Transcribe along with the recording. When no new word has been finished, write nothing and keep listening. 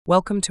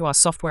Welcome to our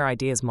Software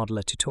Ideas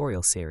Modeler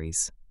tutorial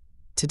series.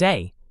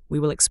 Today, we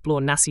will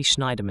explore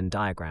Nassi-Shneiderman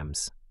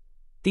diagrams.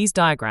 These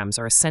diagrams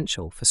are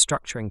essential for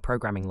structuring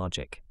programming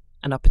logic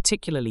and are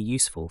particularly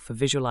useful for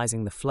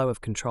visualizing the flow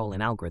of control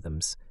in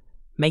algorithms,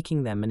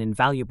 making them an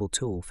invaluable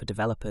tool for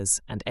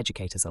developers and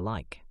educators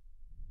alike.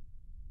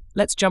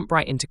 Let's jump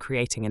right into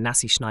creating a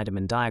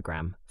Nassi-Shneiderman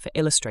diagram for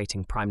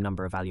illustrating prime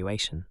number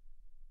evaluation.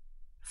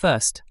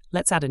 First,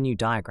 let's add a new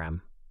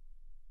diagram.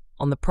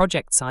 On the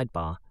project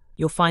sidebar,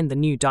 you'll find the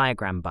New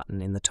Diagram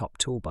button in the top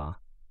toolbar.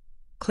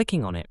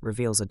 Clicking on it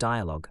reveals a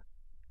dialog.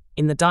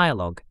 In the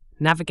dialog,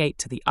 navigate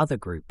to the Other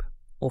group,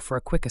 or for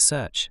a quicker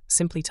search,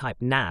 simply type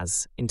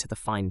NAS into the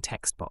Find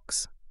text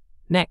box.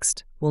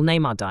 Next, we'll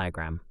name our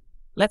diagram.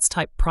 Let's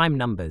type prime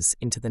numbers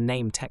into the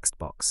Name text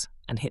box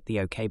and hit the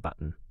OK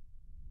button.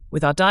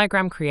 With our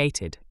diagram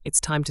created,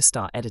 it's time to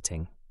start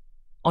editing.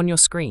 On your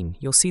screen,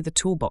 you'll see the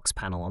Toolbox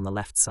panel on the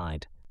left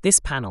side. This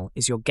panel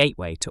is your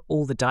gateway to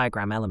all the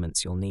diagram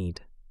elements you'll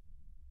need.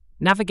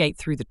 Navigate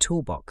through the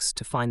toolbox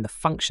to find the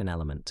function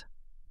element.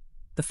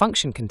 The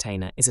function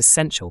container is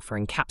essential for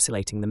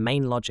encapsulating the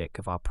main logic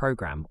of our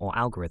program or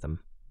algorithm.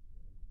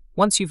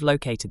 Once you've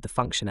located the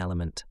function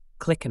element,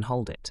 click and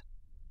hold it.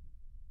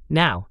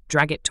 Now,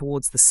 drag it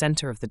towards the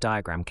center of the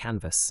diagram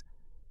canvas.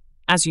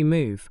 As you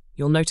move,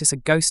 you'll notice a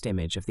ghost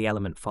image of the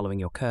element following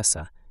your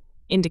cursor,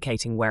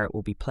 indicating where it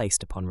will be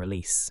placed upon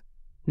release.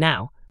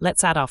 Now,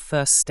 let's add our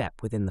first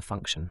step within the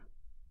function.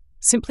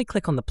 Simply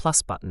click on the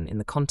plus button in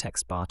the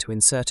context bar to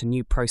insert a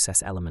new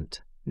process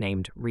element,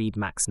 named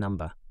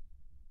readMaxNumber.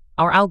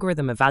 Our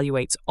algorithm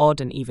evaluates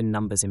odd and even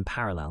numbers in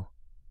parallel.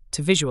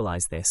 To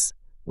visualize this,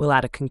 we'll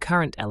add a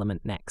concurrent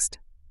element next.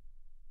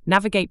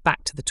 Navigate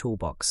back to the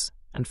toolbox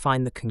and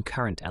find the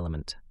concurrent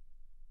element.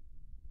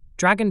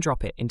 Drag and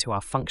drop it into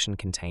our function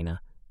container,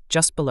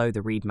 just below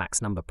the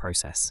readMaxNumber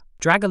process.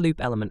 Drag a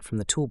loop element from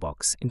the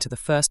toolbox into the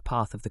first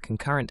path of the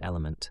concurrent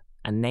element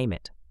and name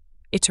it.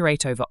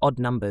 Iterate over odd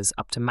numbers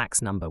up to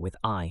max number with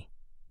I.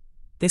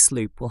 This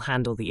loop will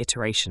handle the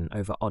iteration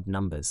over odd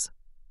numbers.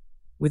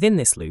 Within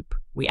this loop,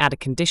 we add a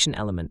condition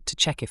element to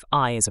check if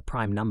I is a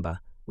prime number,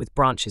 with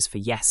branches for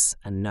yes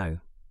and no.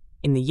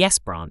 In the yes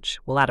branch,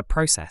 we'll add a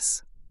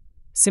process.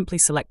 Simply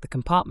select the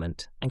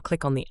compartment and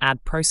click on the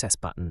Add Process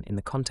button in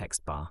the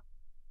context bar.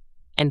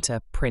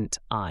 Enter print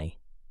I.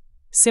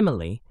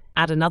 Similarly,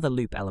 add another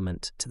loop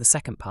element to the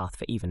second path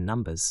for even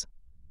numbers.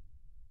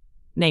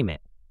 Name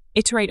it.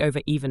 Iterate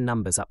over even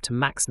numbers up to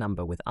max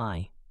number with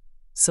I.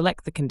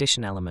 Select the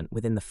condition element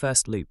within the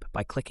first loop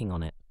by clicking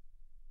on it.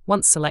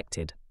 Once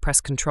selected, press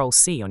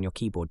Ctrl+C on your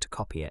keyboard to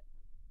copy it.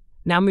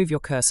 Now move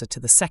your cursor to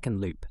the second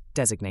loop,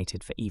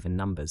 designated for even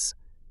numbers.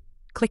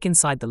 Click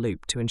inside the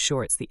loop to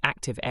ensure it's the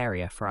active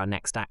area for our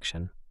next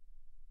action.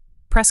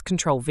 Press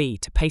Ctrl+V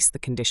to paste the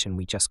condition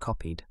we just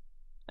copied.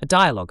 A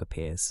dialog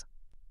appears.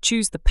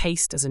 Choose the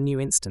Paste as a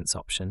new instance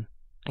option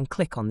and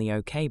click on the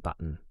OK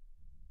button.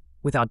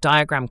 With our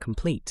diagram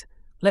complete,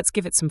 let's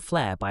give it some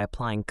flair by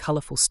applying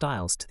colorful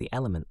styles to the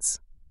elements.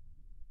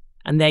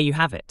 And there you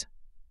have it,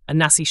 a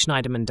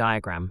Nassi-Shneiderman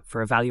diagram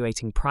for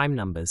evaluating prime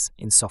numbers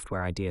in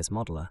Software Ideas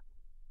Modeler.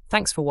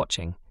 Thanks for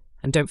watching,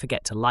 and don't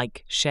forget to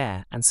like,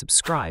 share, and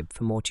subscribe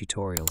for more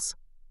tutorials.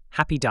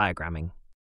 Happy diagramming!